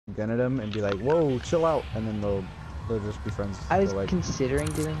gun at them and be like, "Whoa, chill out," and then they'll just be friends. I was They're like, considering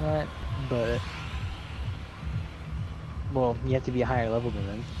doing that, but well, you have to be a higher level than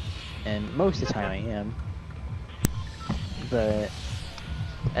them, and most of the time I am. But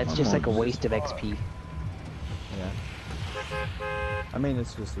that's just like a waste of XP. yeah. I mean,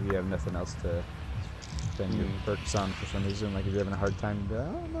 it's just if you have nothing else to spend your perks on for some reason. Like if you're having a hard time, be like,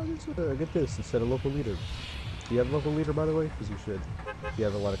 oh no, get this instead of local leader. Do you have local leader, by the way? Because you should. If you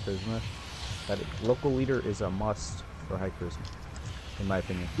have a lot of charisma, local leader is a must for high charisma, in my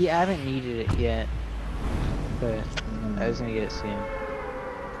opinion. Yeah, I haven't needed it yet, but I was gonna get it soon.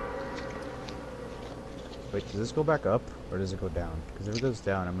 Wait, does this go back up or does it go down? Because if it goes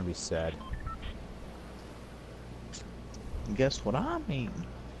down, I'm gonna be sad. Guess what I mean?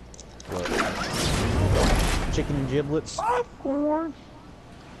 What? Chicken and giblets. Popcorn.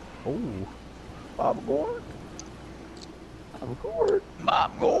 Oh, popcorn. Popcorn.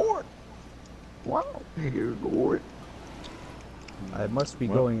 Popcorn. Wow. Here's Gord. I must be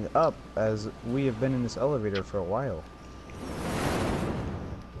going up as we have been in this elevator for a while.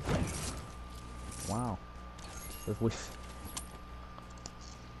 Wow.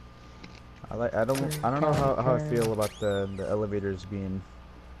 I don't know how I feel about the elevators being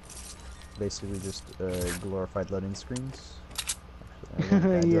basically just glorified loading screens.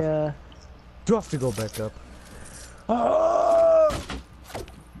 Actually, Yeah. do have to go back up.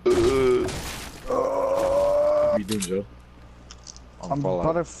 What are you doing, Joe? I'm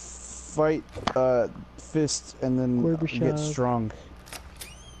about to fight Fist and then get strong.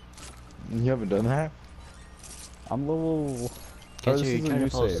 You haven't done that? I'm level. Can't you try to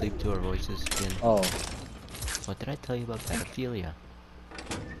fall asleep to our voices again? Oh. What did I tell you about pedophilia?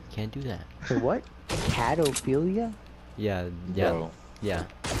 Can't do that. For what? Catophilia? Yeah, Bro. yeah.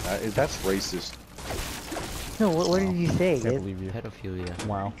 That's racist. No, what did you say? Can't believe you. Pedophilia.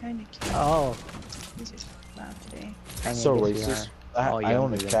 Wow. Oh. Today. I mean, So I guess we racist. are. I own a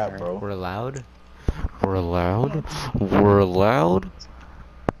younger than cat, her. bro. We're allowed? We're allowed? We're allowed?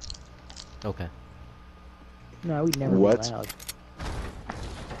 Okay. No, we'd never What? be allowed.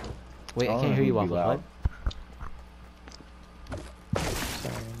 Wait, I Oh, can't hear you, we'd be Waffles. What?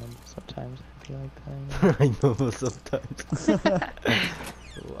 Sorry, sometimes I feel like that. I know sometimes.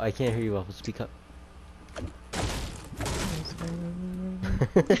 I can't hear you, Waffles. Speak up.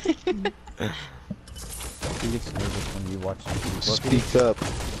 Felix knows it when you watch YouTube. Speak up.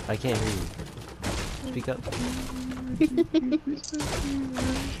 I can't hear you. Speak up.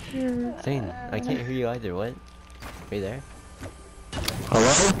 Zane, I can't hear you either. What? Are you there?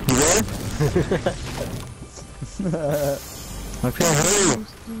 Hello? You there? I can't hear you.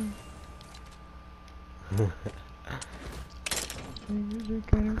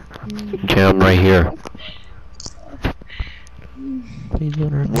 Okay, I'm right here. Please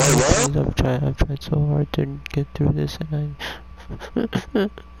don't hurt me. Please, I've tried so hard to get through this and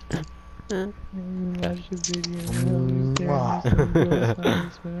Watch the video Wow. but I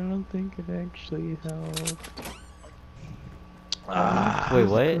don't think it actually helped. Wait,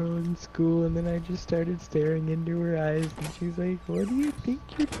 what? In school, and then I just started staring into her eyes, and she's like, "What do you think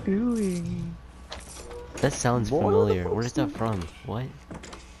you're doing?" That sounds familiar. Where's that from? What?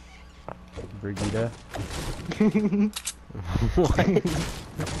 Brigida. What? What do you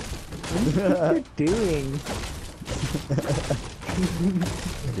think you're doing?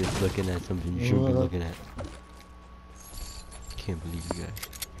 Just looking at something you shouldn't be looking at. Can't believe you guys.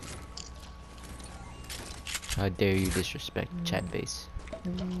 How dare you disrespect chat base?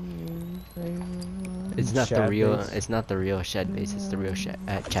 It's not the real. It's not the real chat base. It's the real chat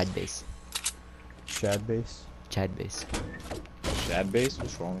base. Shad base. Chat base. Shad base?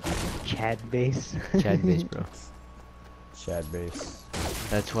 What's wrong with you? Chad base. Chat base, bro. Shad base.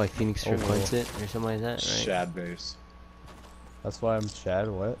 That's why Phoenix frequents it or something like that, right? Shad base. That's why I'm Chad.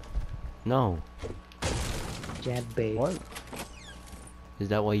 What? No. Chad base. What? Is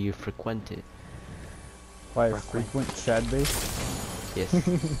that why you frequent it? Why frequent Chad base? Yes.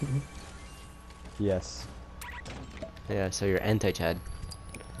 Yes. Yeah. So you're anti-Chad.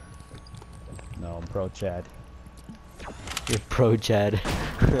 No, I'm pro Chad. You're pro-Chad.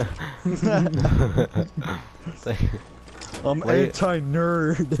 I'm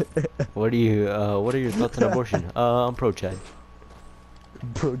anti-nerd. What are you? What are your thoughts on abortion? I'm pro-Chad.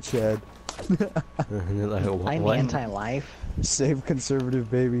 Pro Chad. Like, I'm what? anti-life. Save conservative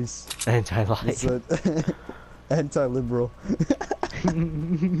babies. Anti-life. It's anti-liberal.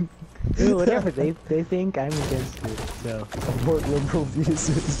 Whatever they think, I'm against it. So Abort liberal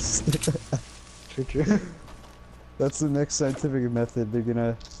views. true. That's the next scientific method. They're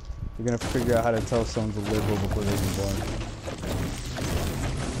gonna figure out how to tell someone's a liberal before they're even born.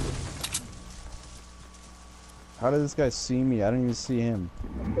 How did this guy see me? I don't even see him.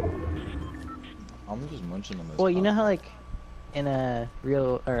 I'm just munching on this. Well, you know how popcorn. like in a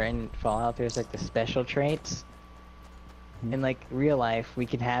real or in Fallout there's like the special traits. Mhm. In like real life, we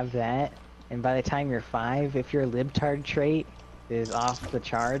can have that, and by the time you're 5, if your libtard trait is off the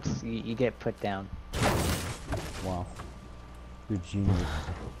charts, you get put down. Wow. You're genius.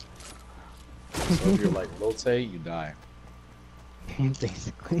 So if you're like Lotte, you die.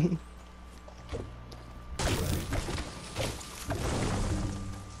 Basically.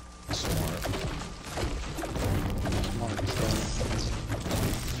 Smart.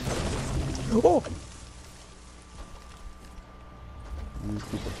 Oh! These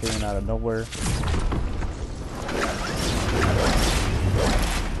people came out of nowhere.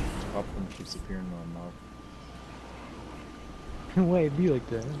 Popcorn keeps appearing in my mouth. Why it be like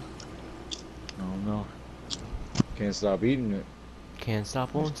that? I don't know. Can't stop eating it. Can't stop,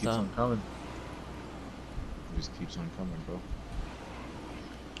 It won't just keeps stop. on coming. It just keeps on coming, bro.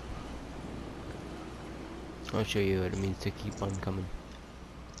 I'll show you what it means to keep on coming.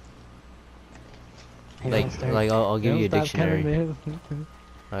 Hey, Like, don't start- I'll give you a don't stop coming, dictionary. man.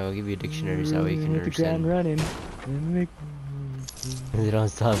 I'll give you a dictionary so that way you can Hit the ground understand. running. They don't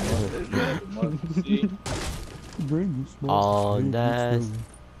stop. On that,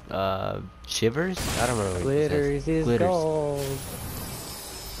 shivers? I don't know what it says. Glitters is Glitters. gold.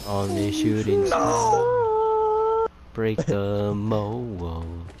 On the shooting star. Break the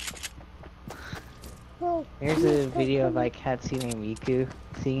mold. Here's a video of like Hatsune Miku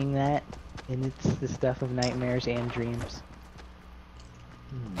singing that, and it's the stuff of nightmares and dreams.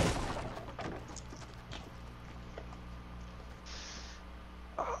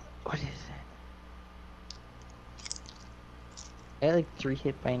 What is it? I got like 3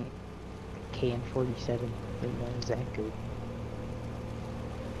 hit by an KN-47. Didn't know it was that good.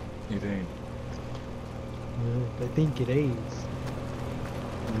 You think? I think it is.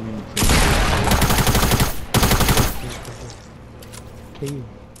 Okay.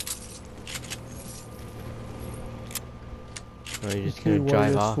 Are you just gonna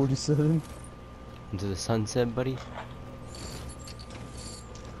drive off 47. into the sunset, buddy?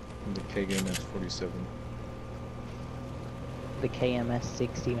 The KGMS 47. The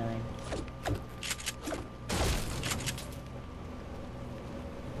KMS-69.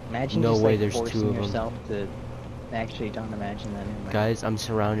 Imagine No just way like there's forcing 2 of 'em. yourself to... Actually, don't imagine that. Never mind. Guys, I'm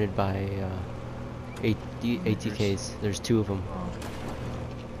surrounded by ATKs. There's 2 of them.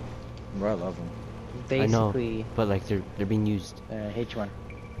 Bro, I love them. I know, Basically, but like they're being used. H1.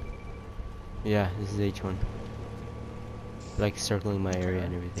 Yeah, this is H1. Like circling my area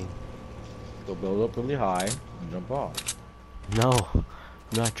and everything. They'll build up really high and jump off. No, I'm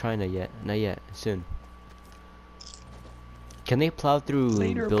not trying that yet. Not yet. Soon. Can they plow through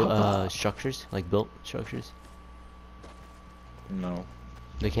Later, built Papa. structures? Like built structures? No.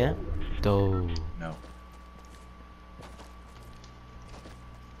 They can't? Though. No.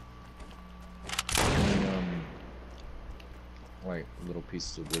 Like little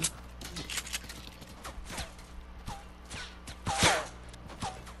pieces of wood.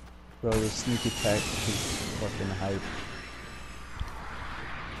 Bro, the sneak attack is fucking hype.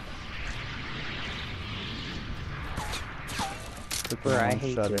 Bro, I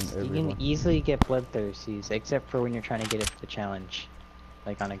hate Shot in this. You everyone. can easily get bloodthirsties, except for when you're trying to get it for the challenge.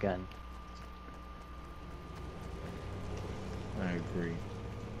 Like on a gun. I agree.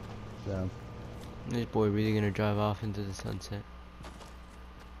 Yeah. This boy really gonna drive off into the sunset.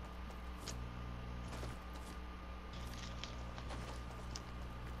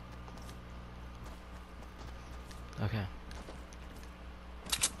 Okay.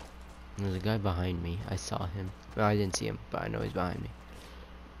 There's a guy behind me. I saw him. Well, I didn't see him, but I know he's behind me.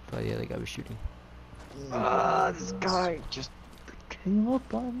 But the other guy was shooting. This guy just came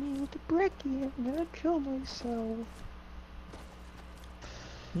up on me with a brekkie. I'm gonna kill myself.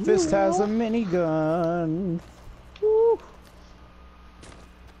 Fist has a minigun. Woo.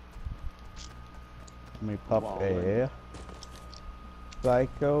 Let me pop a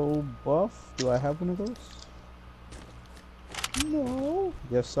psycho buff. Do I have one of those? No.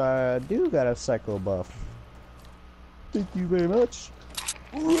 Yes, I do got a psycho buff. Thank you very much.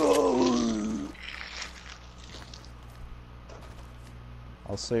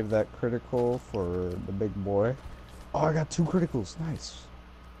 I'll save that critical for the big boy. Oh, I got 2 criticals. Nice.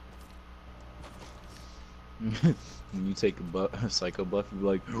 When you take a psycho buff, you be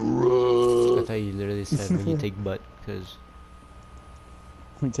like, I thought you literally said when you take butt, because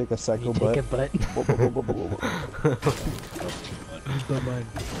We take a psycho You butt. take a butt.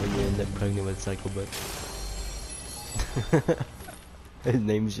 when you end up pregnant with Psycho Butt. His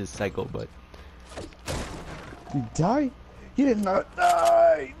name's just Psycho Butt. You die? You did not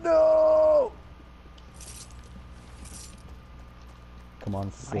die! No! Come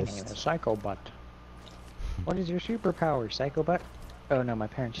on, My name fist. is Psycho Butt. What is your superpower, Psycho Butt? Oh no, my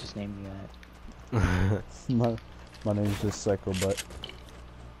parents just named me that. My name's just Psycho Butt.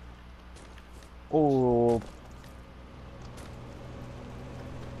 Oh.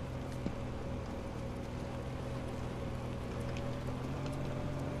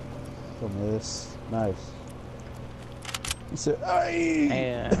 Don't miss. Nice. He said, "Aye."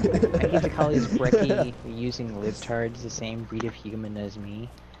 I hate to call these brekkie using libtards the same breed of human as me.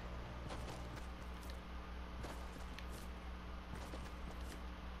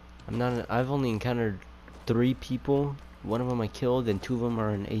 I've only encountered 3 people. One of them I killed, and 2 of them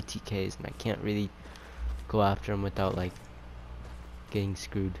are in ATKs, and I can't really go after them without like getting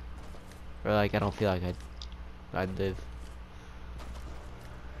screwed, or like I don't feel like I'd live.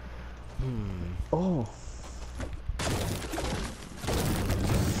 Oh.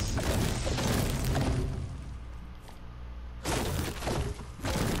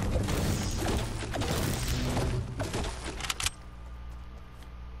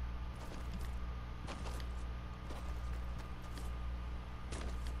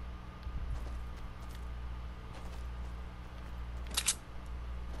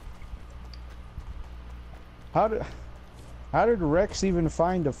 How did Rex even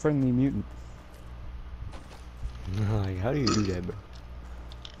find a friendly mutant? Like, how do you do that, bro?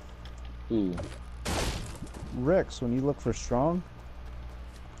 Ooh. Rex, when you look for strong?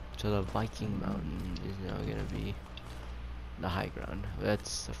 So the Viking Mountain is now gonna be the high ground.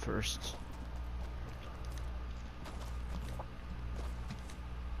 That's the first.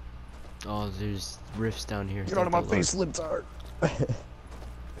 Oh, there's rifts down here. Get out of my face, libtard! I'm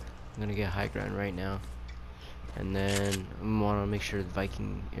gonna get high ground right now, and then I want to make sure the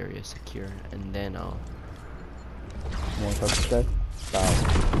Viking area is secure, and then I'll. You wanna touch this guy? Stop.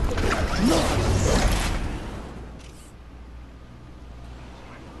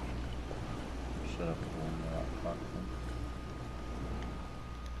 Shut up.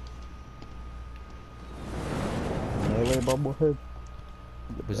 Melee bubblehead?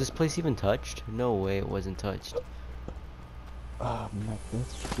 Was this place even touched? No way, it wasn't touched. Ah, man,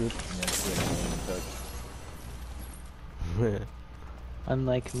 that's good.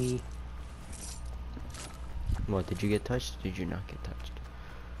 Unlike me. What, did you get touched? Or did you not get touched?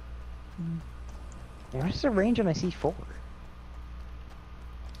 Where's the range on my C4?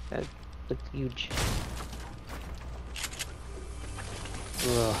 That looks huge.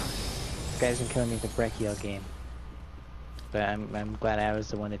 Ugh. This guy's been killing me with the brachial game. But I'm glad I was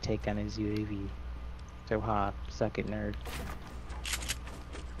the one to take down his UAV. So hot, suck it, nerd.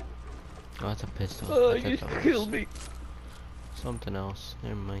 Oh, that's a pistol. Oh, I thought you that was killed me. something else.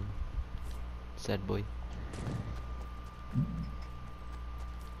 Never mind. Sad boy.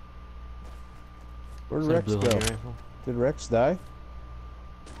 Where'd Is that a Rex blue go? hunting rifle? Did Rex die?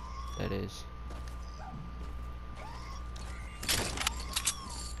 That is.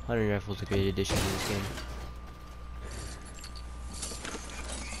 Hunting rifle's a great addition to this game.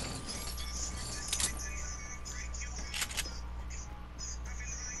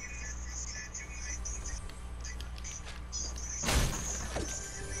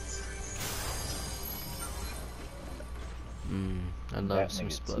 I'd love That some nigga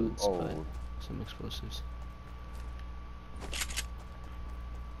explodes, too but old. some explosives.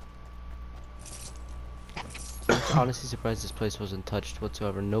 I'm honestly surprised this place wasn't touched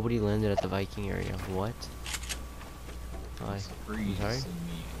whatsoever. Nobody landed at the Viking area. What? Why? This I'm breeze sorry? in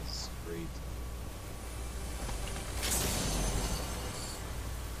me is crazy.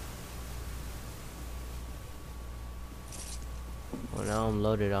 Well, now I'm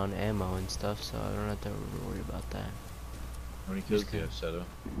loaded on ammo and stuff, so I don't have to worry about that. How many kills do you have, Seto?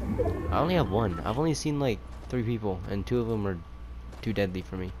 I only have 1. I've only seen like 3 people, and 2 of them are too deadly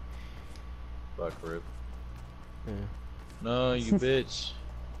for me. Fuck, rip. Yeah. No, you bitch.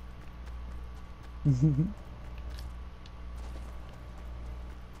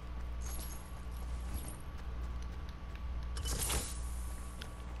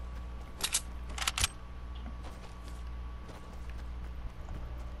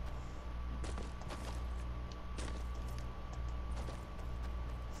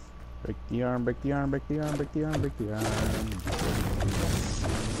 Break the arm, break the arm, break the arm, break the arm, break the arm.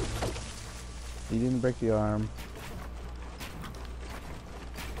 He didn't break the arm.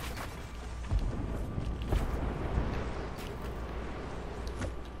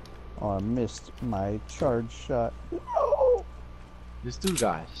 Oh, I missed my charge shot. No! This dude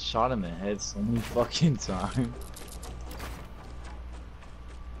got shot in the head so many fucking times.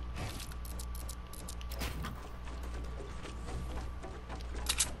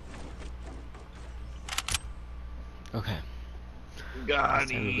 Got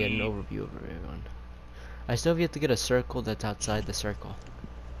It's time to get an overview of everyone. I still have yet to get a circle that's outside the circle.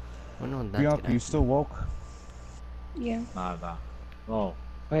 I wonder when that's Bianca, gonna you happen. still woke? Yeah. Nada. Oh.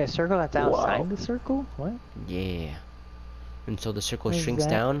 Wait, a circle that's outside the circle? What? Yeah. And so the circle What is shrinks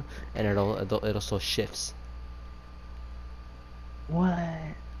that? down, and it also shifts. What?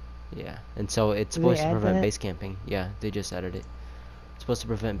 Yeah. And so it's Did they supposed to add prevent that? base camping. Yeah, they just added it. It's supposed to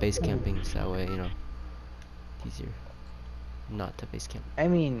prevent base camping, so that way, you know, it's easier not to base camp. I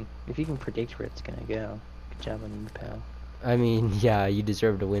mean, if you can predict where it's gonna go, good job on you, pal. I mean, yeah, you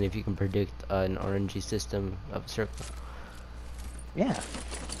deserve to win if you can predict an RNG system of a circle. Yeah.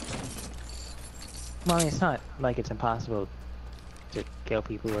 Well, I mean, it's not like it's impossible to kill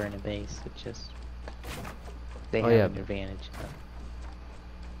people who are in a base. It's just they Oh, have yeah. an advantage.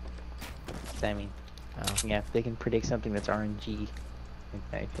 So, I mean, Oh. yeah, if they can predict something that's RNG,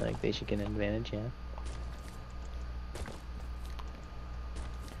 I feel like they should get an advantage. Yeah.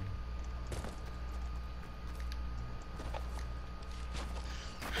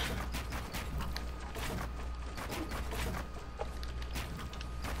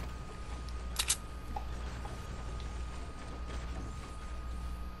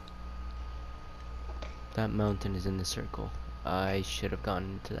 That mountain is in the circle. I should have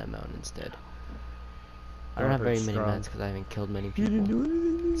gone to that mountain instead. I don't have very many mats because I haven't killed many You people. didn't do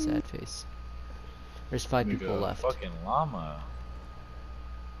anything. Sad face. There's 5 Big, people left. Fucking llama.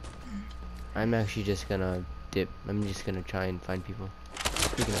 I'm actually just gonna dip. I'm just gonna try and find people.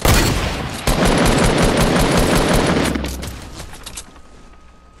 Speaking of,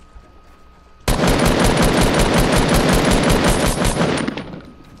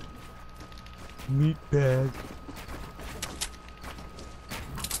 Meat bag.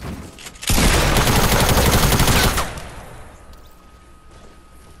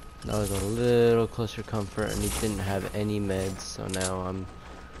 that was a little closer comfort, and he didn't have any meds, so now I'm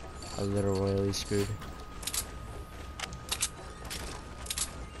a little royally screwed.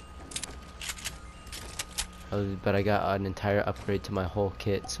 But I got an entire upgrade to my whole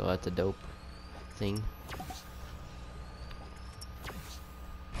kit, so that's a dope thing.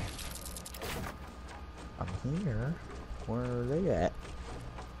 I'm here. Where are they at?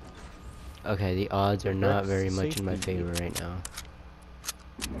 Okay, the odds are not very much in my Safety. favor right now.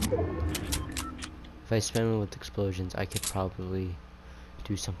 If I spam it with explosions, I could probably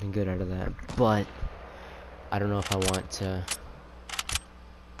do something good out of that, but I don't know if I want to.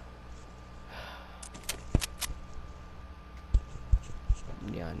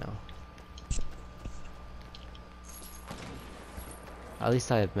 Yeah, no. At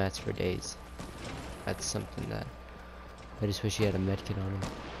least I have mats for days. That's something that I just wish he had a medkit on him.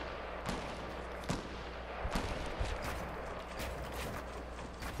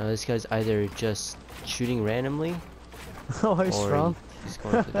 Now this guy's either just shooting randomly, Oh, he's or strong. he's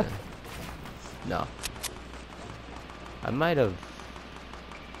going for the. No. I might have.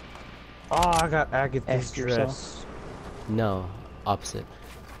 Oh, I got Agatha's Ask yourself. dress. No, opposite.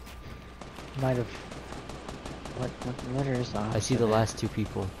 Might have. What is I see the last 2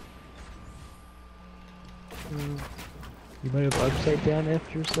 people. You might have upside down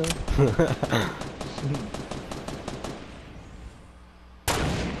after yourself.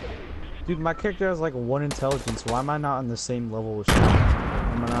 Dude, my character has like 1 intelligence. Why am I not on the same level with Sean?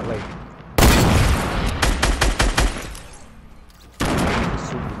 Am I not like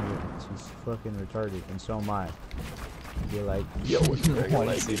super mutant? She's fucking retarded, and so am I. You're like, yo,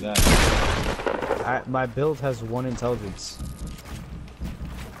 Why do you do that? my build has 1 intelligence.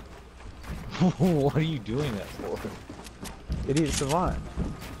 What are you doing that for? Idiot savant.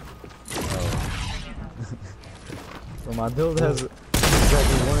 Oh. So my build has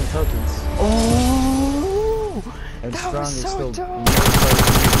exactly 1 intelligence. Oh! And That strong was is so still dope!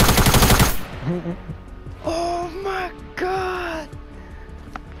 no Oh my god!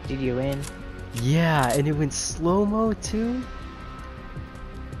 Did you win? Yeah, and it went slow-mo too?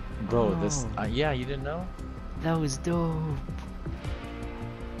 Bro, this. Oh. Yeah, you didn't know? That was dope.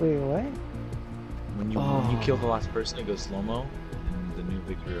 Wait, what? When you kill the last person, it goes slow mo. And the new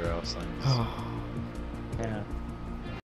Victory Royale signs. Yeah.